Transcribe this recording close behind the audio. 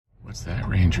What's that,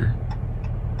 Ranger?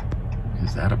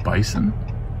 Is that a bison?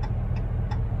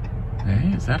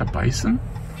 Hey, is that a bison?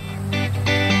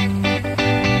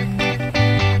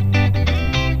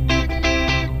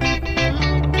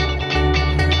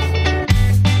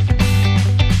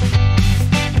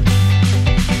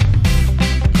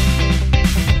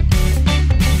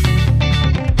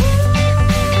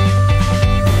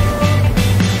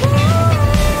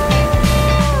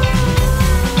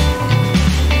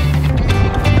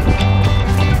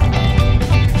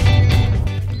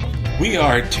 We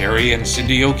are Terry and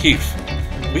Cindy O'Keefe.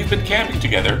 We've been camping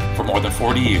together for more than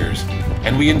 40 years,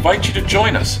 and we invite you to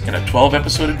join us in a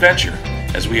 12-episode adventure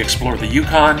as we explore the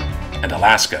Yukon and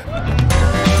Alaska.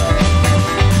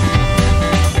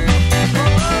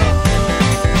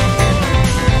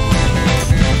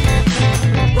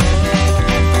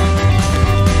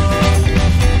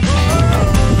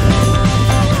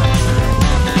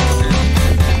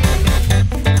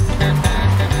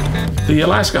 The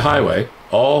Alaska Highway,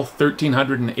 all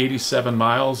 1,387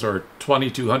 miles or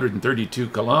 2,232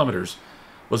 kilometers,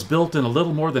 was built in a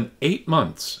little more than 8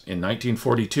 months in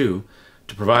 1942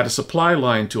 to provide a supply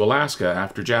line to Alaska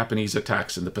after Japanese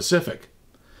attacks in the Pacific.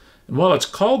 And while it's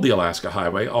called the Alaska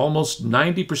Highway, almost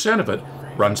 90% of it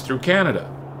runs through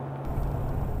Canada.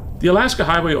 The Alaska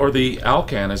Highway, or the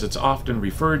Alcan as it's often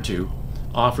referred to,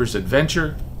 offers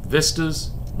adventure,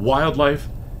 vistas, wildlife,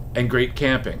 and great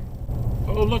camping.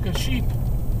 Oh, look, a sheep.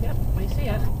 Yep, I see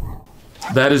it.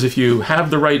 That is if you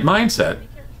have the right mindset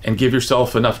and give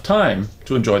yourself enough time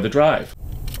to enjoy the drive.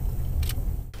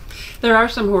 There are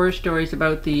some horror stories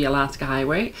about the Alaska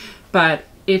Highway, but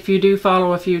if you do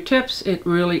follow a few tips, it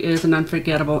really is an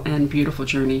unforgettable and beautiful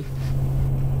journey.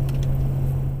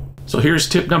 So here's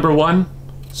tip number 1,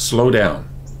 slow down.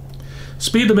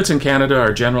 Speed limits in Canada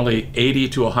are generally 80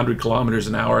 to 100 kilometers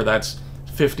an hour. That's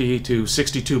 50 to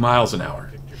 62 miles an hour.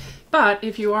 But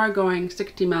if you are going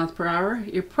 60 miles per hour,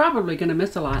 you're probably going to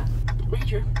miss a lot.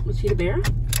 Ranger, you see the bear?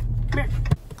 Come here.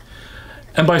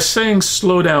 And by saying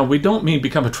slow down, we don't mean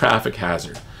become a traffic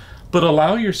hazard, but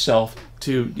allow yourself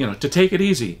to, to take it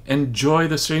easy, enjoy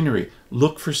the scenery,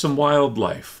 look for some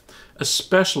wildlife,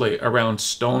 especially around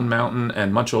Stone Mountain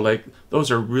and Muncho Lake.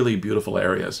 Those are really beautiful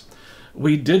areas.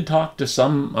 We did talk to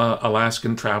some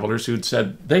Alaskan travelers who'd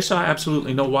said they saw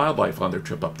absolutely no wildlife on their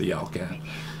trip up the Alcan.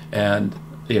 And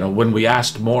when we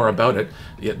asked more about it,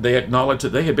 they acknowledged that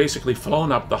they had basically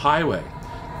flown up the highway.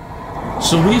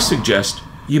 So we suggest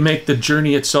you make the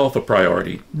journey itself a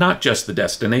priority, not just the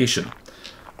destination.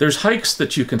 There's hikes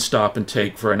that you can stop and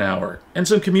take for an hour, and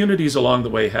some communities along the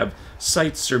way have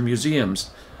sites or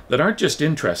museums that aren't just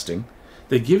interesting,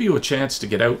 they give you a chance to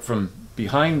get out from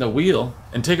behind the wheel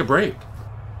and take a break.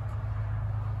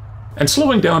 And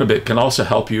slowing down a bit can also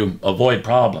help you avoid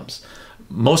problems.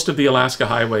 Most of the Alaska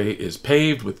Highway is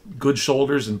paved with good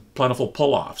shoulders and plentiful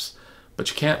pull-offs, but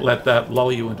you can't let that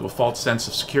lull you into a false sense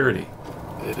of security.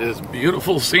 It is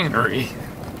beautiful scenery,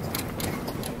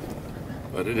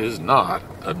 but it is not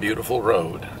a beautiful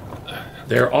road.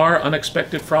 There are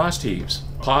unexpected frost heaves,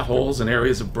 potholes, and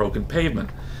areas of broken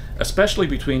pavement, especially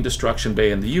between Destruction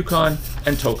Bay in the Yukon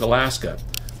and Tok, Alaska,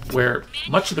 where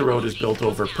much of the road is built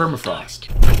over permafrost.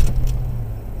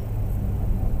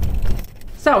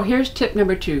 So here's tip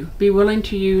number 2. Be willing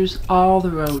to use all the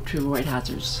road to avoid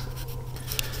hazards.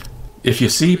 If you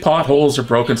see potholes or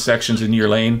broken sections in your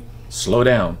lane, slow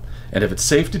down. And if it's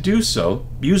safe to do so,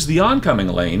 use the oncoming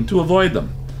lane to avoid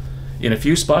them. In a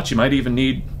few spots, you might even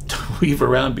need to weave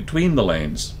around between the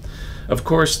lanes. Of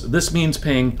course, this means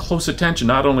paying close attention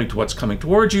not only to what's coming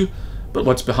towards you, but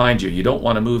what's behind you. You don't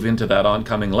want to move into that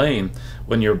oncoming lane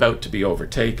when you're about to be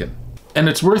overtaken. And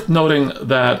it's worth noting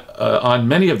that on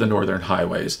many of the northern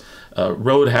highways,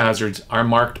 road hazards are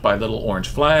marked by little orange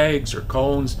flags or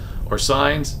cones or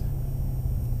signs.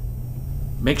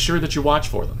 Make sure that you watch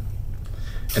for them.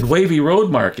 And wavy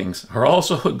road markings are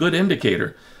also a good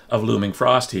indicator of looming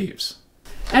frost heaves.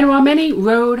 And while many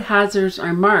road hazards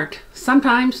are marked,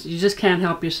 sometimes you just can't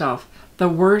help yourself. The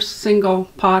worst single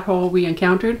pothole we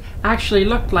encountered actually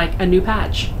looked like a new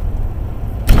patch.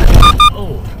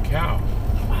 Oh, cow.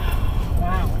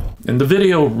 And the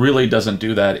video really doesn't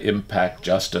do that impact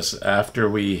justice. After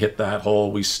we hit that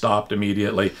hole, we stopped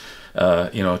immediately,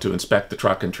 to inspect the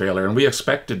truck and trailer, and we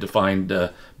expected to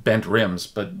find bent rims,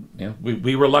 but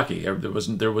we were lucky.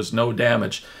 There was no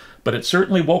damage, but it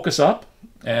certainly woke us up,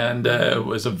 and it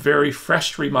was a very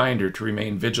fresh reminder to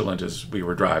remain vigilant as we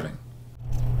were driving.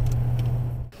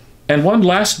 And one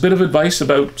last bit of advice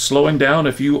about slowing down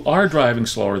if you are driving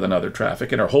slower than other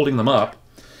traffic and are holding them up.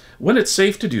 When it's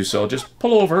safe to do so, just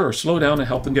pull over or slow down and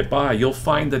help them get by. You'll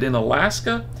find that in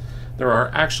Alaska, there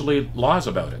are actually laws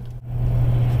about it.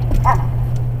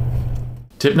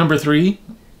 Tip number 3,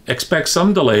 expect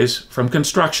some delays from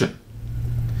construction.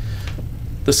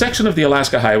 The section of the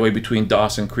Alaska Highway between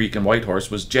Dawson Creek and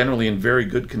Whitehorse was generally in very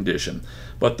good condition,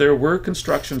 but there were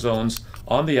construction zones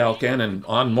on the Alcan and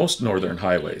on most northern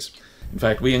highways. In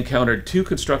fact, we encountered 2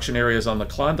 construction areas on the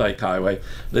Klondike Highway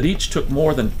that each took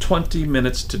more than 20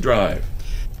 minutes to drive.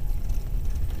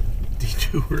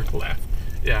 Detour left,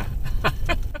 yeah.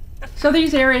 So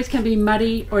these areas can be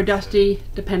muddy or dusty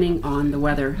depending on the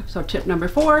weather. So tip number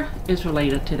 4 is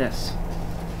related to this.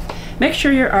 Make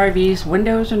sure your RV's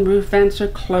windows and roof vents are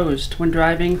closed when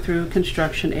driving through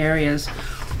construction areas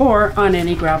or on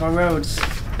any gravel roads,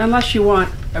 unless you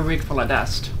want a rig full of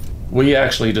dust. We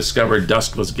actually discovered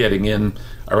dust was getting in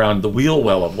around the wheel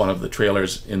well of one of the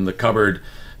trailers in the cupboard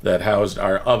that housed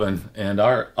our oven. And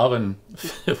our oven,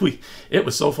 it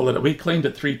was so full that we cleaned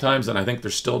it 3 times, and I think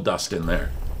there's still dust in there.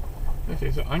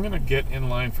 Okay, so I'm gonna get in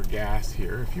line for gas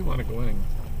here. If you want to go in and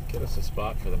get us a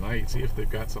spot for the night, see if they've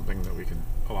got something that we can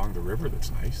along the river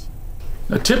that's nice.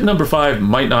 Now, tip number 5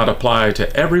 might not apply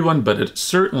to everyone, but it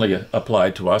certainly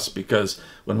applied to us because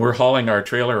when we're hauling our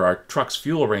trailer, our truck's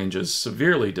fuel range is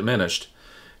severely diminished.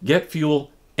 Get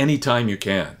fuel anytime you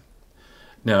can.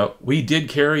 Now, we did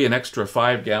carry an extra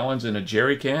 5 gallons in a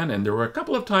jerry can, and there were a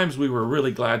couple of times we were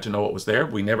really glad to know it was there.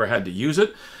 We never had to use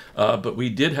it, but we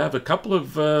did have a couple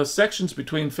of sections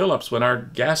between fill-ups when our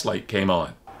gas light came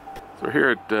on. So we're here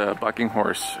at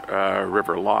Whitehorse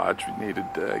River Lodge. We needed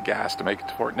gas to make it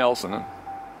to Fort Nelson, and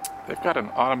they've got an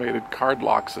automated card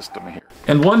lock system here.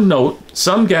 And one note,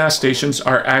 some gas stations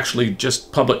are actually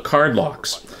just public card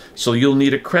locks, so you'll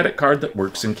need a credit card that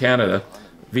works in Canada.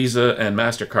 Visa and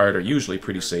MasterCard are usually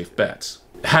pretty safe bets.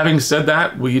 Having said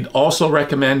that, we'd also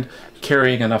recommend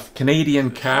carrying enough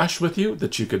Canadian cash with you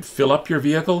that you could fill up your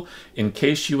vehicle in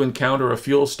case you encounter a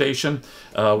fuel station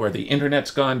where the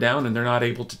internet's gone down and they're not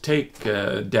able to take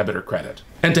debit or credit.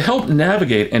 And to help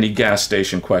navigate any gas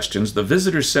station questions, the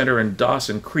Visitor Center in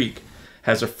Dawson Creek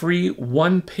has a free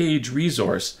 1-page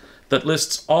resource that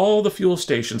lists all the fuel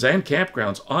stations and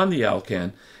campgrounds on the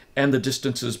Alcan and the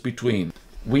distances between.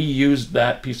 We used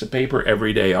that piece of paper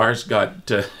every day. Ours got,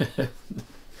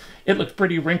 it looked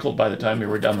pretty wrinkled by the time we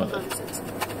were done with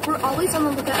it. We're always on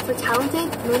the lookout for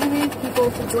talented, motivated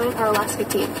people to join our Alaska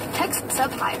team. Text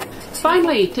SUBHIRE.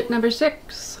 Finally, tip number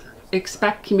 6.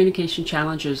 Expect communication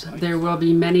challenges. There will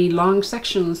be many long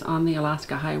sections on the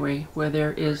Alaska Highway where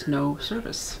there is no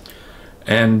service.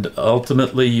 And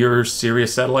ultimately your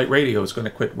Sirius satellite radio is going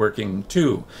to quit working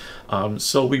too.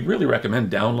 So we really recommend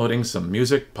downloading some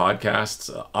music, podcasts,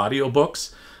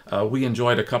 audiobooks. We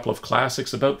enjoyed a couple of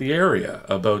classics about the area,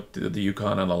 about the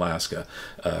Yukon and Alaska.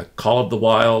 Call of the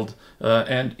Wild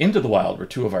and Into the Wild were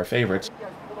 2 of our favorites.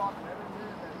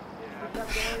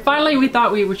 Finally, we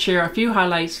thought we would share a few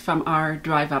highlights from our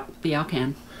drive up the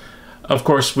Alcan. Of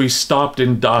course, we stopped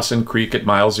in Dawson Creek at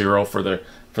mile 0 for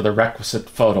the requisite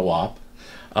photo op.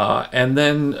 And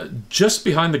then just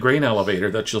behind the grain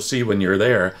elevator that you'll see when you're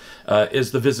there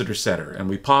is the Visitor Center. And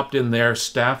we popped in there.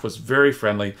 Staff was very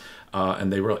friendly,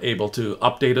 and they were able to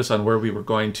update us on where we were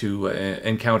going to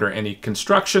encounter any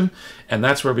construction. And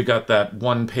that's where we got that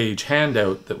 1-page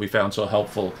handout that we found so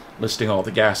helpful, listing all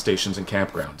the gas stations and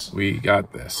campgrounds. We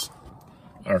got this.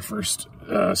 Our first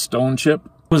stone chip.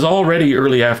 It was already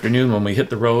early afternoon when we hit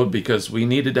the road because we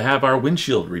needed to have our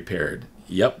windshield repaired.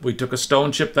 Yep, we took a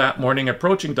stone chip that morning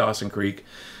approaching Dawson Creek,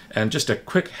 and just a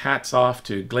quick hats off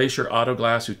to Glacier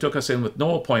Autoglass, who took us in with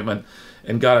no appointment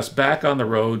and got us back on the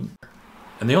road,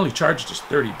 and they only charged us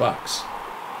 $30.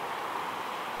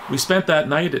 We spent that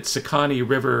night at Sikanni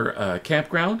River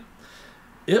Campground.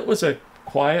 It was a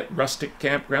quiet, rustic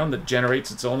campground that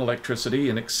generates its own electricity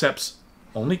and accepts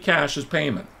only cash as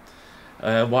payment.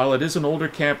 While it is an older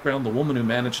campground, the woman who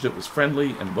managed it was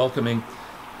friendly and welcoming,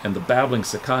 and the babbling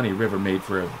Sikanni River made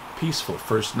for a peaceful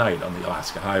first night on the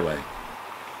Alaska Highway.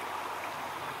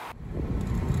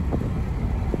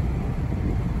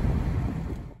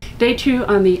 Day 2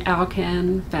 on the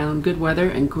Alcan found good weather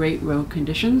and great road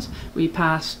conditions. We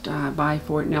passed by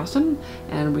Fort Nelson,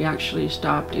 and we actually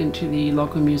stopped into the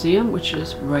local museum, which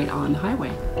is right on the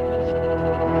highway.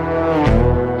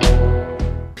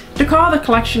 To call the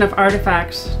collection of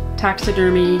artifacts,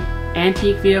 taxidermy,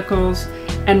 antique vehicles,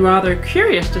 and rather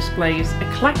curious displays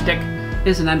eclectic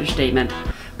is an understatement,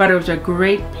 but it was a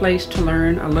great place to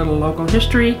learn a little local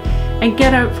history and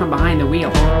get out from behind the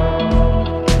wheel.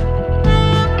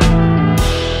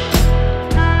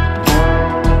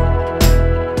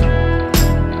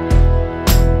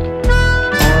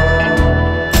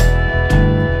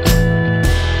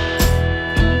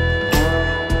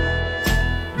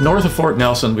 North of Fort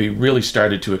Nelson, we really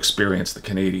started to experience the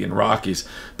Canadian Rockies,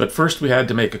 but first we had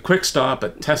to make a quick stop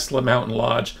at Tesla Mountain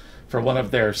Lodge for one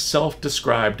of their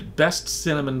self-described best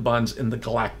cinnamon buns in the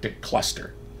galactic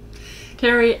cluster.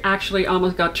 Terry actually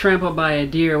almost got trampled by a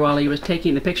deer while he was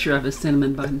taking the picture of his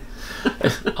cinnamon bun.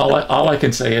 all I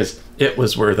can say is it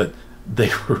was worth it. They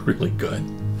were really good.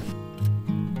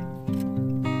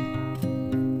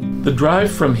 The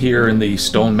drive from here in the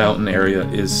Stone Mountain area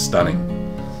is stunning,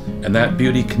 and that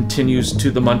beauty continues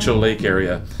to the Muncho Lake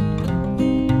area.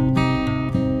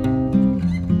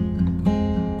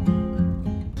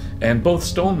 And both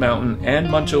Stone Mountain and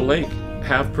Muncho Lake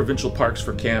have provincial parks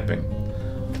for camping.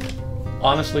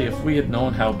 Honestly, if we had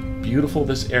known how beautiful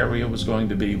this area was going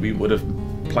to be, we would have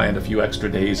planned a few extra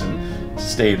days and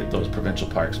stayed at those provincial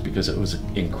parks because it was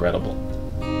incredible.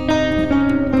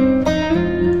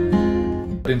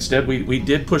 But instead, we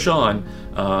did push on,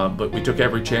 but we took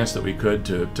every chance that we could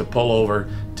to pull over,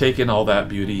 take in all that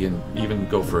beauty, and even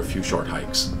go for a few short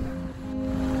hikes.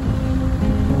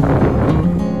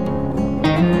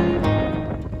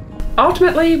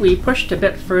 Ultimately, we pushed a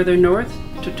bit further north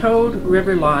to Toad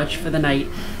River Lodge for the night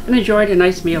and enjoyed a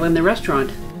nice meal in the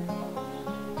restaurant.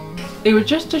 It was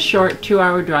just a short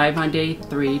 2-hour drive on day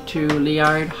 3 to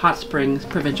Liard Hot Springs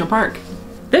Provincial Park.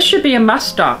 This should be a must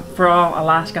stop for all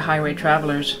Alaska highway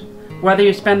travelers, whether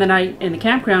you spend the night in the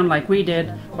campground like we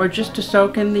did or just to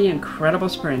soak in the incredible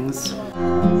springs.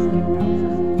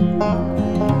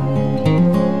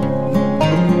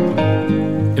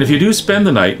 And if you do spend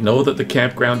the night, know that the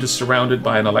campground is surrounded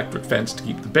by an electric fence to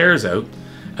keep the bears out,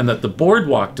 and that the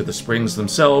boardwalk to the springs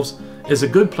themselves is a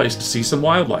good place to see some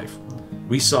wildlife.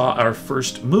 We saw our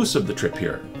first moose of the trip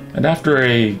here. And after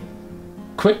a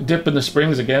quick dip in the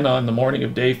springs again on the morning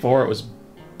of day 4, it was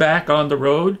back on the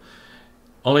road,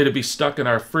 only to be stuck in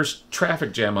our first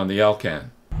traffic jam on the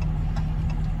Alcan.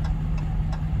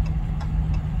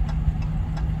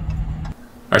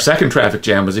 Our second traffic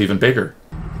jam was even bigger.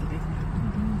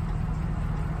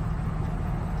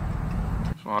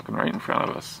 It's walking right in front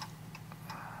of us.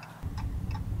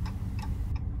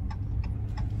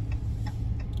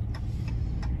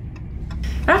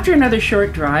 After another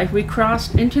short drive, we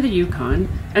crossed into the Yukon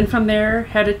and from there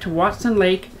headed to Watson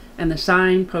Lake and the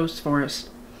Signpost Forest.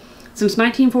 Since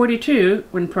 1942,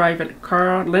 when Private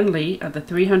Carl Lindley of the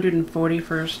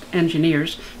 341st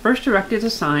Engineers first erected a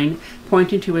sign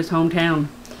pointing to his hometown.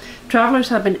 Travelers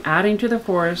have been adding to the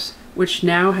forest, which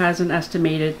now has an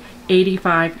estimated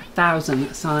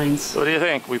 85,000 signs. So what do you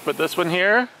think? We put this one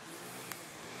here?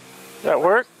 That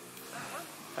work?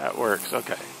 That works,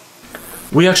 okay.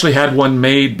 We actually had one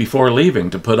made before leaving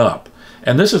to put up.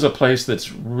 And this is a place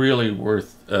that's really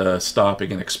worth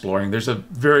stopping and exploring. There's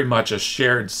very much a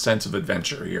shared sense of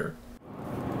adventure here.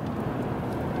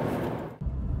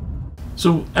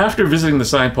 So after visiting the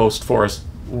Signpost Forest,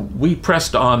 we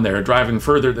pressed on there, driving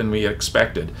further than we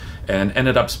expected, and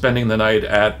ended up spending the night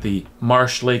at the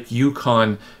Marsh Lake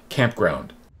Yukon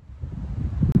campground.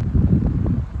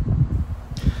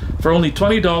 For only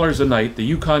 $20 a night, the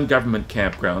Yukon government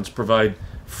campgrounds provide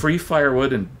free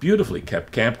firewood and beautifully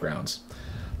kept campgrounds.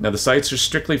 Now the sites are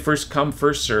strictly first come,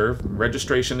 first serve.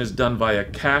 Registration is done via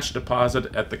cash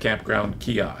deposit at the campground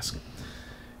kiosk.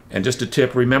 And just a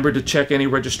tip, remember to check any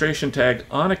registration tag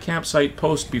on a campsite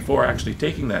post before actually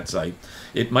taking that site.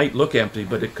 It might look empty,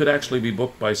 but it could actually be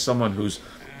booked by someone who's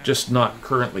just not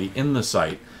currently in the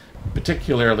site.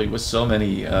 Particularly with so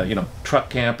many truck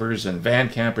campers and van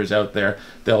campers out there,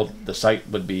 the site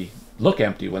would look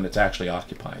empty when it's actually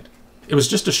occupied. It was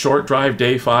just a short drive,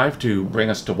 day 5, to bring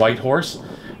us to Whitehorse,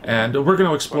 and we're going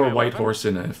to explore Whitehorse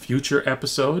in a future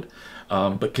episode.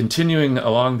 But continuing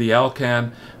along the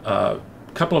Alcan, a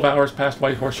couple of hours past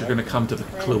Whitehorse, you're going to come to the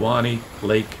Kluane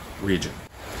Lake region.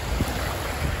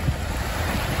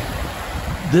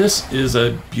 This is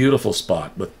a beautiful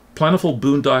spot with plentiful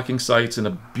boondocking sites and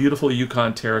a beautiful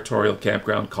Yukon territorial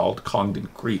campground called Congdon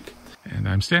Creek. And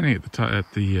I'm standing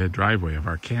at the driveway of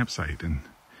our campsite, and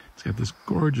it's got this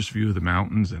gorgeous view of the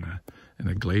mountains and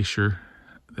a glacier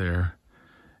there.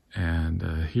 And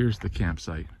here's the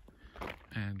campsite.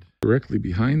 And directly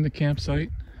behind the campsite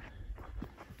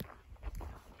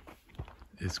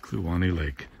is Kluane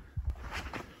Lake.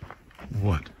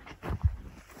 What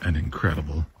an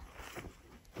incredible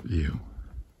view.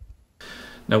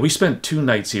 Now, we spent 2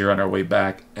 nights here on our way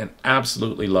back and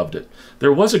absolutely loved it.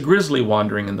 There was a grizzly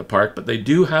wandering in the park, but they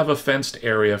do have a fenced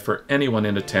area for anyone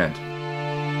in a tent.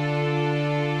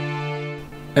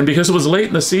 And because it was late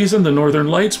in the season, the northern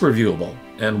lights were viewable.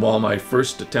 And while my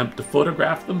first attempt to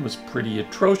photograph them was pretty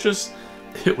atrocious,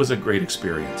 it was a great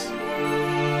experience.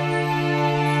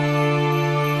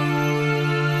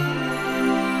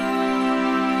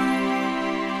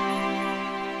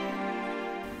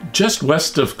 Just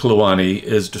west of Kluane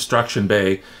is Destruction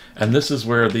Bay, and this is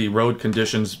where the road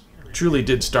conditions truly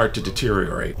did start to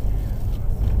deteriorate.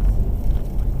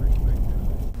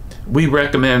 We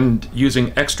recommend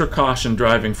using extra caution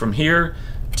driving from here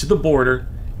to the border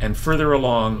and further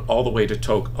along all the way to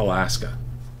Tok, Alaska.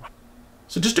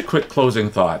 So just a quick closing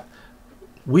thought.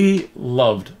 We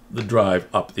loved the drive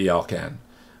up the Alcan.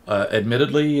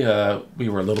 Admittedly, we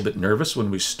were a little bit nervous when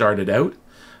we started out,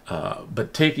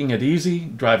 but taking it easy,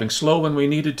 driving slow when we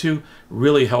needed to,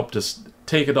 really helped us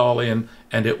take it all in,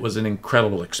 and it was an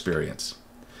incredible experience.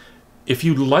 If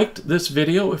you liked this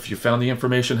video, if you found the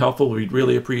information helpful, we'd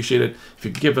really appreciate it if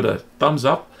you could give it a thumbs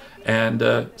up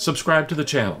and subscribe to the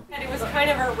channel. And it was kind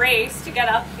of a race to get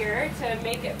up here, to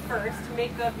make it first, to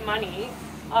make good money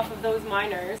off of those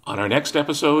miners. On our next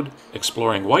episode,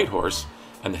 exploring Whitehorse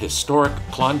and the historic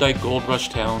Klondike Gold Rush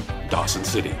town, Dawson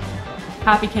City.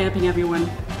 Happy camping, everyone.